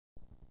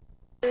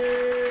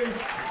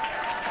Yes,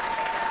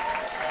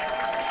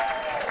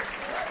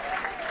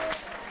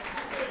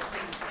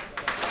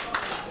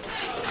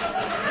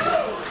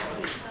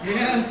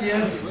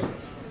 yes.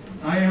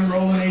 I am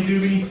rolling a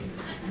doobie.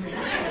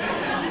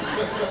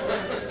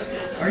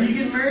 Are you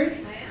getting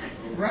married?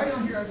 Right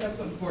on here, I've got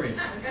something for you.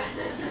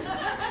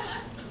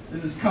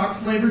 This is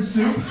cock-flavored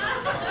soup.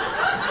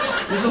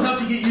 This will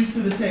help you get used to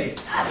the taste.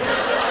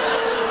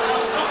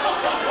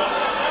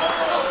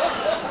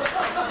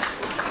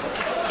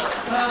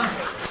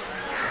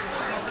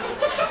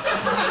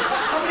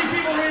 How many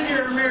people in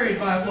here are married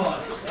by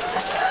applause? And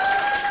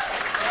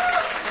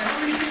how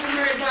many people are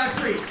married by a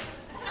priest?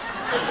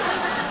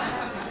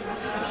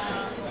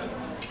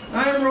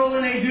 I am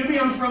rolling a doobie.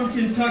 I'm from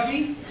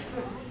Kentucky.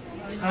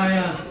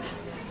 I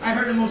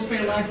heard that most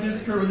fatal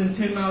accidents occur within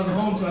 10 miles of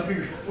home, so I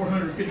figured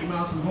 450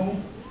 miles from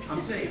home,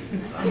 I'm safe.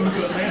 I moved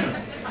to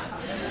Atlanta.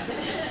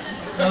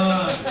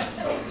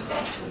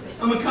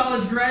 I'm a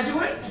college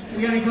graduate.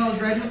 We got any college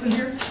graduates in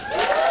here?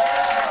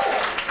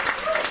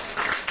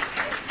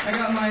 I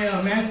got my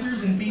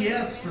master's in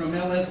BS from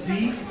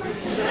LSD.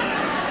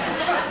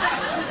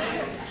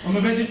 I'm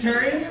a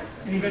vegetarian.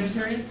 Any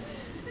vegetarians?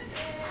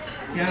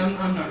 Yeah,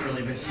 I'm not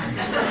really a vegetarian.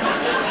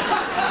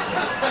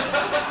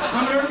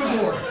 I'm an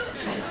herbivore.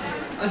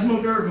 I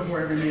smoke herb before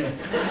every meal.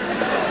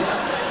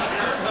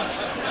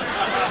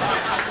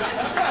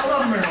 I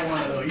love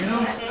marijuana though, you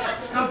know?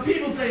 Now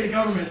people say the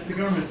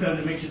government says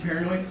it makes you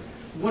paranoid.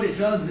 What it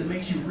does is it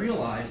makes you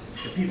realize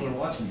that people are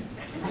watching you.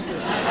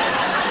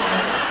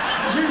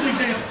 Here's an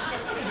example.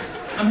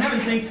 I'm having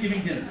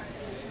Thanksgiving dinner.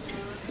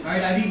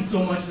 Alright, I've eaten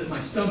so much that my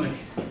stomach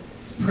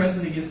is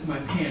pressing against my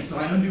pants, so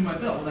I undo my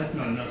belt. Well, that's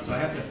not enough, so I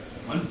have to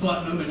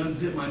unbutton them and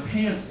unzip my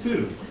pants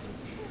too.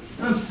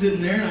 I'm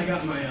sitting there and I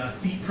got my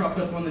feet propped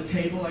up on the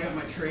table. I got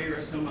my tray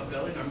resting on my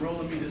belly and I'm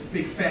rolling me this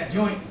big fat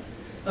joint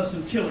of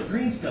some killer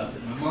green stuff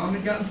that my mom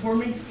had gotten for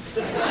me.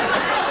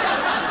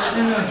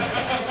 And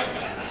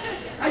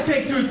I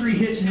take 2 or 3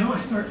 hits, you know, I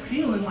start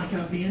feeling like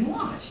I'm being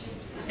watched.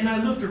 And I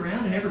looked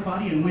around and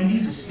everybody in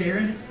Wendy's was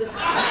staring.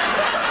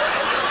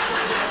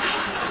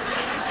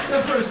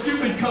 Except for a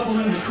stupid couple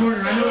in the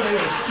corner. I know they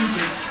were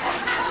stupid.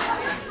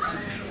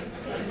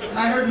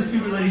 I heard the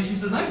stupid lady, she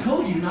says, I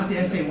told you not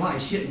to say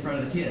shit in front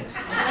of the kids.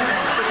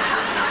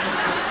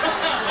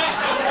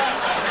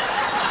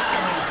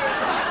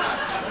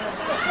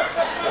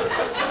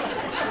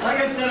 Like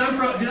I said,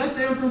 did I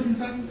say I'm from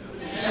Kentucky?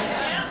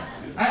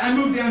 I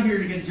moved down here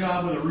to get a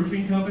job with a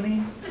roofing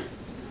company.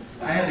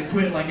 I had to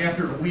quit like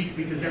after a week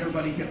because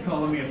everybody kept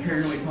calling me a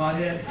paranoid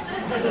pothead.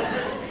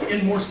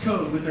 In Morse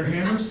code with their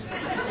hammers.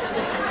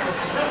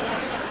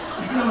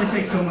 You can only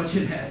take so much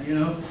of that, you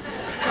know?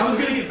 I was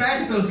going to get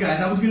back at those guys.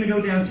 I was going to go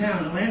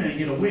downtown Atlanta and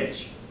get a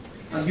witch.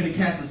 I was going to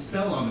cast a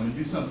spell on them and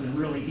do something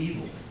really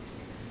evil.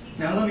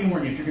 Now, let me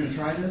warn you, if you're going to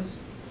try this,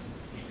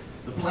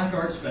 the Black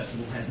Arts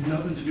Festival has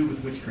nothing to do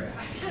with witchcraft.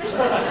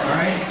 All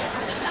right?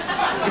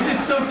 It is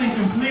something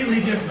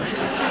completely different.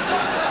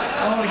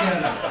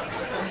 Altogether.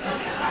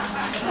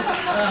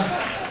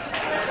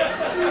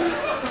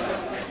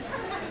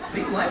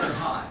 These lights are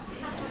hot.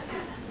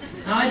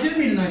 Now, I did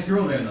meet a nice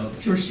girl there, though.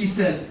 Sure, she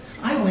says,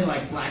 I only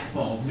like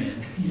black-balled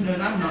men. You know,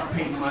 and I'm not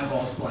painting my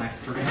balls black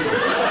for him.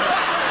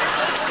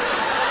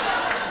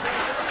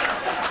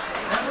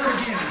 Never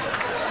again.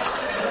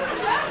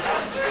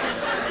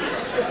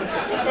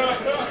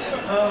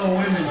 Oh,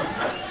 women.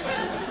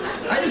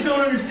 I just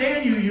don't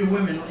understand you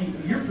women.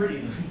 You're pretty.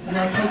 You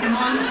like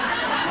Pokemon?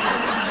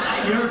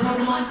 You ever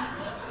Pokemon?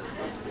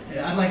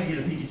 Yeah, I'd like to get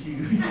a Pikachu.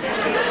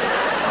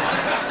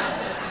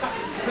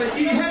 But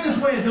you have this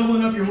way of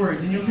doubling up your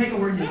words, and you'll take a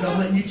word and you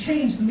double it, and you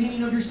change the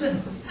meaning of your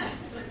sentences.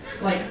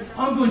 Like,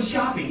 I'm going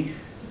shopping,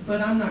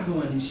 but I'm not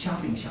going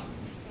shopping.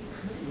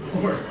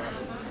 Or,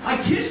 I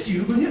kissed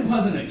you, but it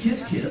wasn't a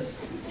kiss.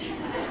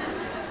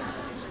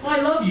 Well,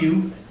 I love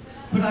you,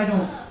 but I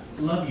don't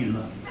love you.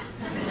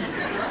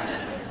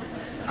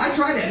 I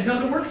tried it. It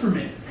doesn't work for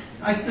me.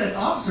 I said,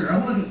 officer, I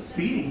wasn't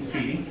speeding.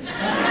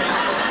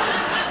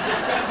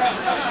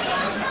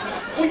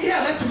 Well,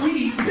 yeah, that's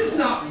weed. This is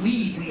not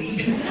weed.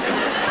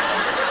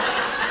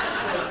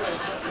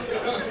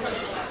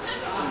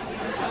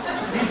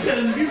 He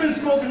says, have you been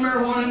smoking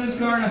marijuana in this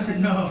car? And I said,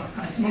 no,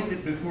 I smoked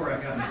it before I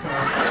got in the car.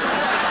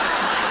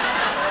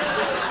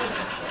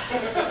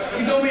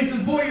 He told me, he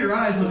says, boy, your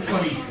eyes look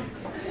funny.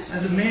 I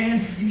said,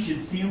 man, you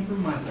should see them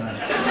from my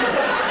side.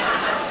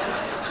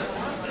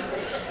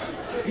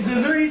 He says,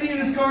 is there anything in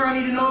this car I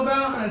need to know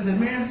about? And I said,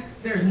 man,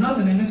 there's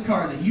nothing in this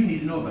car that you need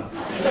to know about.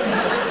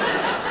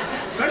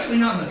 Especially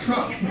not in the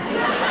trunk.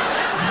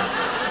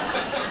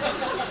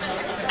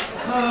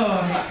 Oh,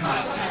 I hate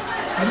cops.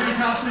 Are there any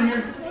cops in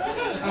here?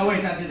 Oh,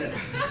 wait, that did it.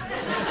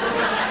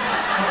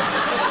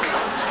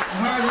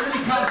 Are there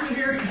any cops in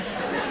here?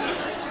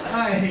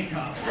 I hate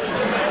cops.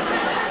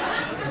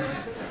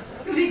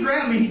 Because he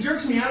grabbed me, he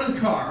jerks me out of the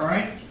car, all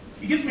right?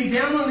 He gets me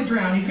down on the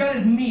ground. He's got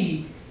his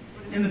knee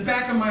in the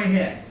back of my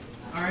head,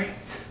 all right?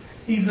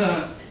 He's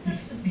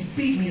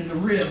beat me in the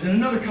ribs, and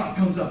another cop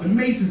comes up and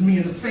maces me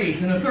in the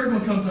face, and a third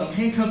one comes up,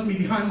 handcuffs me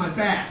behind my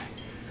back.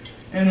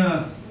 And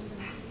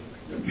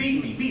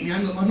beat me.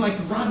 I'm like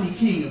the Rodney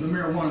King of the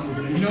marijuana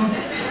movement, you know?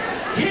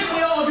 Can't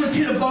we all just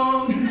hit a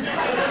bong?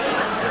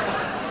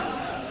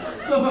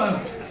 So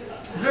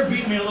they're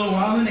beating me a little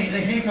while, and then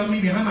they handcuff me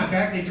behind my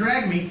back. They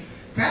drag me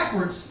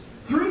backwards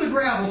through the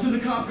gravel to the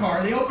cop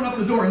car. They open up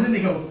the door, and then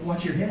they go,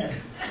 "Watch your head."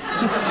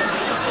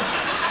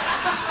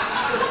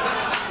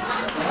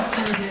 Watch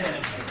your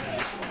head.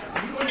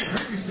 You don't want to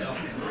hurt yourself.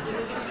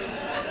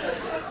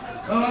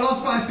 Oh, I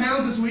lost 5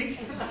 pounds this week.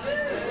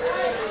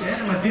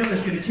 Yeah, my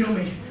dealer's going to kill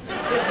me.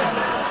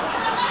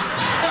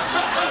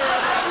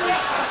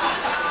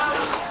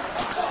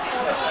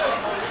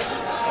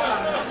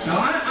 Now,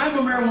 I'm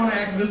a marijuana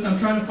activist. I'm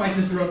trying to fight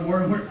this drug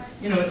war. And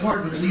you know, it's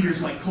hard with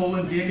leaders like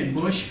Colin, Dick, and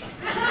Bush.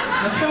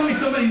 Now, tell me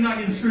somebody's not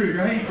getting screwed,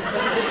 right?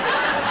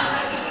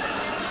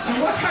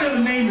 And what kind of a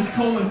name is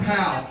Colin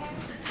Powell?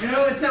 You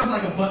know, it sounds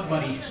like a butt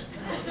buddy.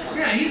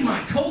 Yeah, he's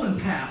my Colin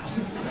Powell.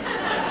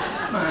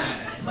 My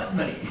butt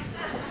buddy.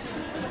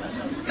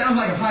 Sounds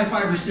like a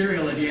high-fiber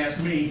cereal if you ask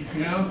me,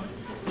 you know?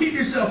 Keep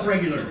yourself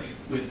regular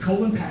with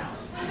Colin Powell.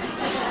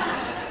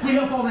 We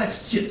help all that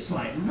shit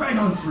slide right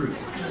on through.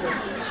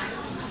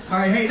 All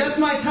right, hey, that's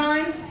my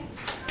time.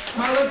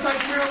 My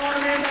website's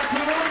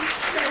marijuanaman.com.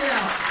 Check it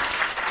out.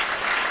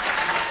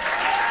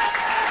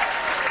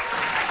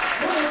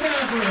 One more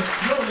time for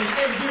Rolling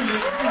A. Dooley.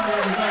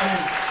 Everybody.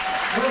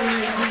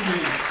 Rolling A.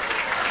 Dooley.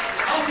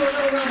 Also,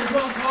 another round of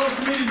applause for all the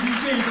comedians